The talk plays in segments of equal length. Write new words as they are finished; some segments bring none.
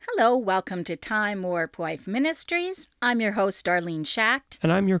Hello, welcome to Time Warp Wife Ministries. I'm your host, Darlene Schacht.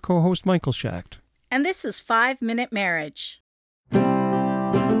 And I'm your co-host, Michael Schacht. And this is 5 Minute Marriage.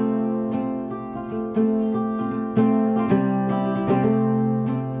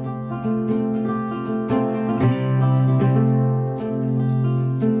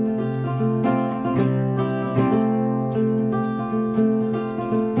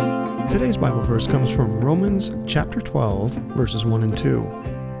 Today's Bible verse comes from Romans chapter 12, verses 1 and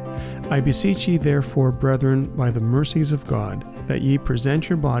 2. I beseech ye therefore, brethren, by the mercies of God, that ye present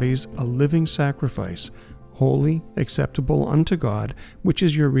your bodies a living sacrifice, holy, acceptable unto God, which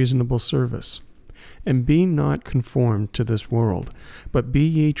is your reasonable service. And be not conformed to this world, but be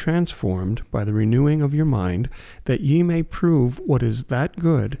ye transformed by the renewing of your mind, that ye may prove what is that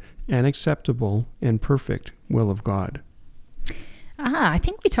good and acceptable and perfect will of God. I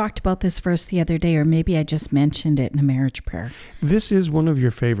think we talked about this verse the other day, or maybe I just mentioned it in a marriage prayer. This is one of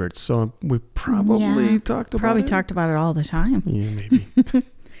your favorites, so we probably talked about it. Talked about it all the time. Yeah, maybe.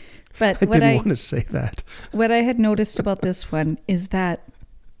 But I didn't want to say that. What I had noticed about this one is that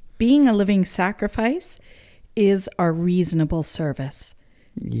being a living sacrifice is our reasonable service.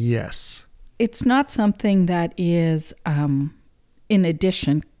 Yes. It's not something that is in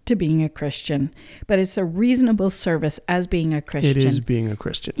addition to being a Christian, but it's a reasonable service as being a Christian. It is being a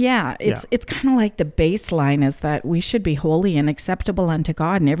Christian. Yeah, it's kind of like the baseline is that we should be holy and acceptable unto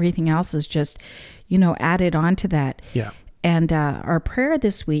God, and everything else is just, added on to that. Yeah. And our prayer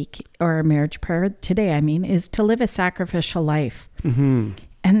this week, or our marriage prayer today, is to live a sacrificial life. Mm-hmm.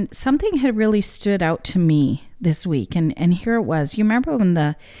 And something had really stood out to me this week, and here it was. You remember when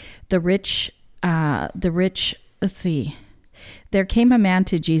the rich, let's see. There came a man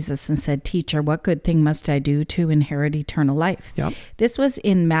to Jesus and said, Teacher, what good thing must I do to inherit eternal life? Yep. This was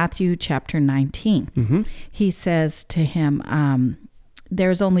in Matthew chapter 19. Mm-hmm. He says to him,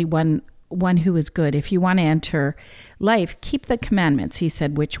 there's only one who is good. If you want to enter life, keep the commandments. He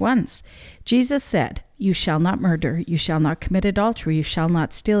said, which ones? Jesus said, you shall not murder, you shall not commit adultery, you shall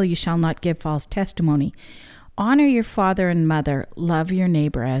not steal, you shall not give false testimony. Honor your father and mother, love your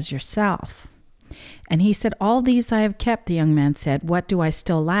neighbor as yourself. And he said, all these I have kept. The young man said, what do I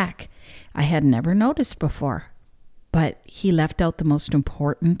still lack? I had never noticed before. But he left out the most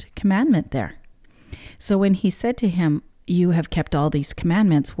important commandment there. So when he said to him, you have kept all these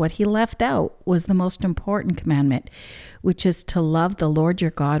commandments, what he left out was the most important commandment, which is to love the Lord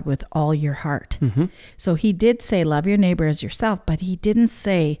your God with all your heart. Mm-hmm. So he did say, love your neighbor as yourself, but he didn't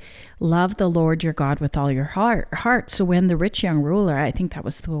say, love the Lord your God with all your heart. So when the rich young ruler, I think he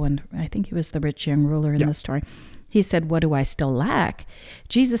was the rich young ruler in the story, he said, what do I still lack?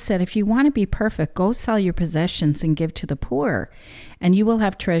 Jesus said, if you want to be perfect, go sell your possessions and give to the poor, and you will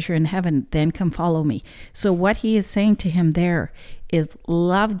have treasure in heaven. Then come follow me. So what he is saying to him there is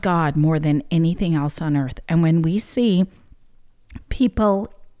love God more than anything else on earth. And when we see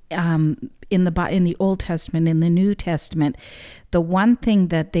people in the Old Testament, in the New Testament, the one thing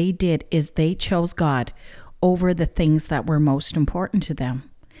that they did is they chose God over the things that were most important to them.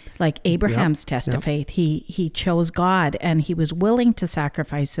 Like Abraham's test of faith, he chose God and he was willing to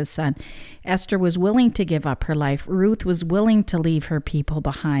sacrifice his son. Esther was willing to give up her life. Ruth was willing to leave her people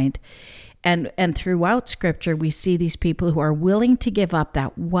behind. And throughout Scripture, we see these people who are willing to give up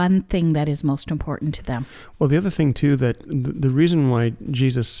that one thing that is most important to them. Well, the other thing, too, that the reason why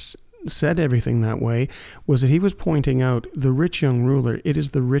Jesus said everything that way was that he was pointing out the rich young ruler. It is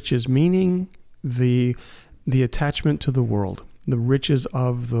the riches, meaning the attachment to the world. The riches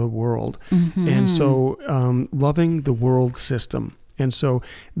of the world. Mm-hmm. And so loving the world system. And so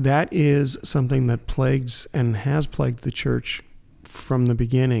that is something that plagues and has plagued the church from the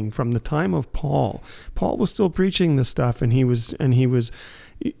beginning, from the time of Paul. Paul was still preaching this stuff, and he was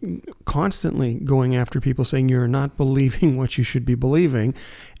constantly going after people saying, you're not believing what you should be believing.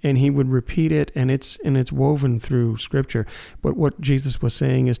 And he would repeat it, and it's woven through Scripture. But what Jesus was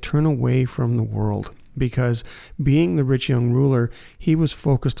saying is turn away from the world. Because being the rich young ruler, he was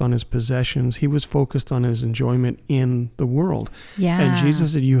focused on his possessions. He was focused on his enjoyment in the world. Yeah. And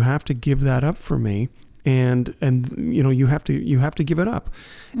Jesus said, you have to give that up for me. And you have to give it up.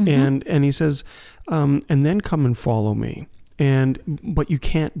 Mm-hmm. And he says, and then come and follow me. But you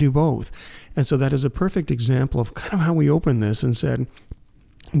can't do both. And so that is a perfect example of kind of how we opened this and said,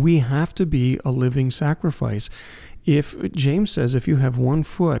 we have to be a living sacrifice. If James says, if you have one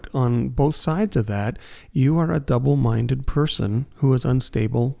foot on both sides of that, you are a double-minded person who is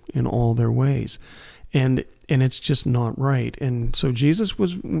unstable in all their ways. And it's just not right. And so Jesus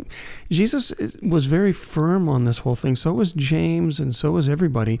was very firm on this whole thing. So was James, and so was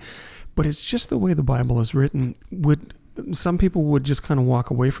everybody. But it's just the way the Bible is written. some people would just kind of walk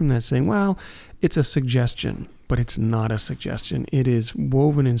away from that saying, well, it's a suggestion, but it's not a suggestion. It is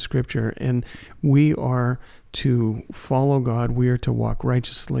woven in Scripture, and we are to follow God. We are to walk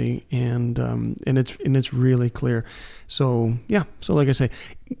righteously, and it's really clear. So yeah. So like I say,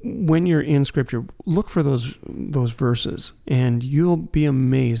 when you're in Scripture, look for those verses, and you'll be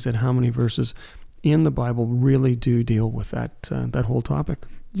amazed at how many verses in the Bible really do deal with that whole topic.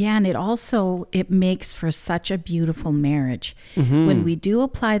 Yeah, and it makes for such a beautiful marriage when we do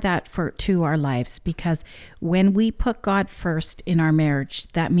apply that to our lives, because when we put God first in our marriage,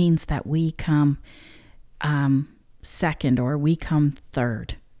 that means that we come second, or we come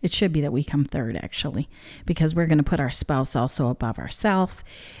third. It should be that we come third, actually, because we're going to put our spouse also above ourselves.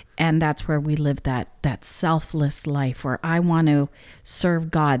 And that's where we live that selfless life where I want to serve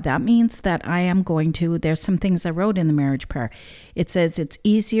God. That means that I am going to, there's some things I wrote in the marriage prayer. It says it's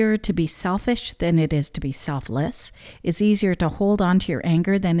easier to be selfish than it is to be selfless. It's easier to hold on to your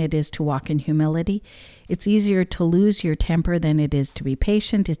anger than it is to walk in humility. It's easier to lose your temper than it is to be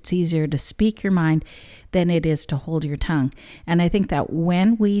patient. It's easier to speak your mind than it is to hold your tongue. And I think that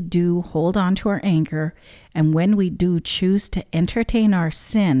when we do hold on to our anger, and when we do choose to entertain our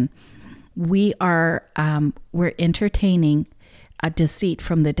sin, we're entertaining a deceit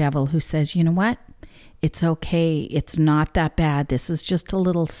from the devil who says, you know what? It's okay. It's not that bad. This is just a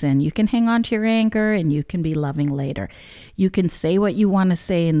little sin. You can hang on to your anger and you can be loving later. You can say what you want to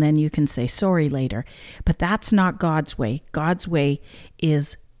say and then you can say sorry later. But that's not God's way. God's way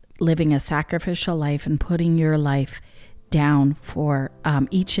is living a sacrificial life and putting your life down for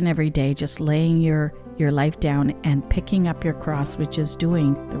each and every day, just laying your life down and picking up your cross, which is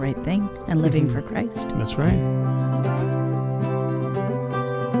doing the right thing and living for Christ. That's right.